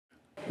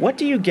What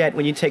do you get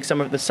when you take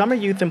some of the Summer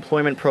Youth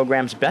Employment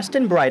Program's best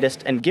and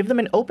brightest and give them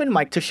an open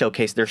mic to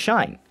showcase their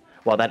shine?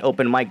 While that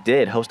open mic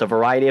did host a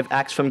variety of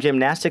acts from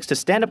gymnastics to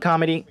stand-up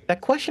comedy,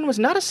 that question was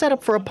not a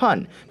setup for a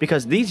pun,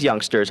 because these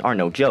youngsters are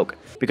no joke,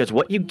 because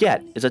what you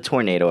get is a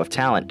tornado of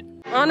talent.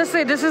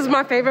 Honestly, this is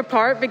my favorite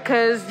part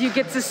because you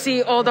get to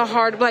see all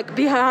the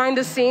behind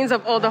the scenes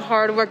of all the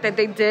hard work that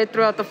they did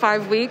throughout the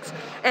 5 weeks.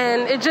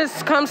 And it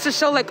just comes to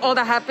show all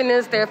the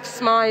happiness, their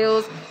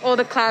smiles, all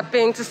the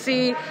clapping, to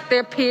see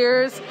their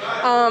peers,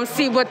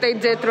 see what they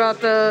did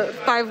throughout the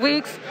 5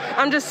 weeks.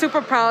 I'm just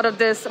super proud of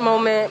this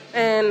moment,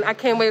 and I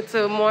can't wait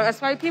to more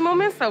SYEP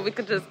moments so we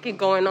could just keep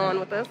going on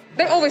with this.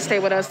 They always stay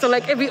with us. So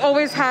if we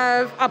always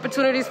have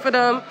opportunities for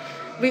them,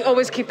 we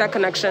always keep that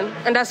connection,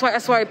 and that's why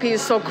SYEP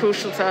is so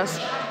crucial to us.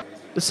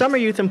 The Summer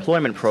Youth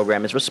Employment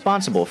Program is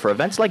responsible for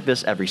events like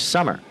this every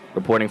summer.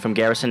 Reporting from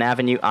Garrison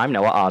Avenue, I'm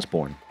Noah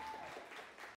Osborne.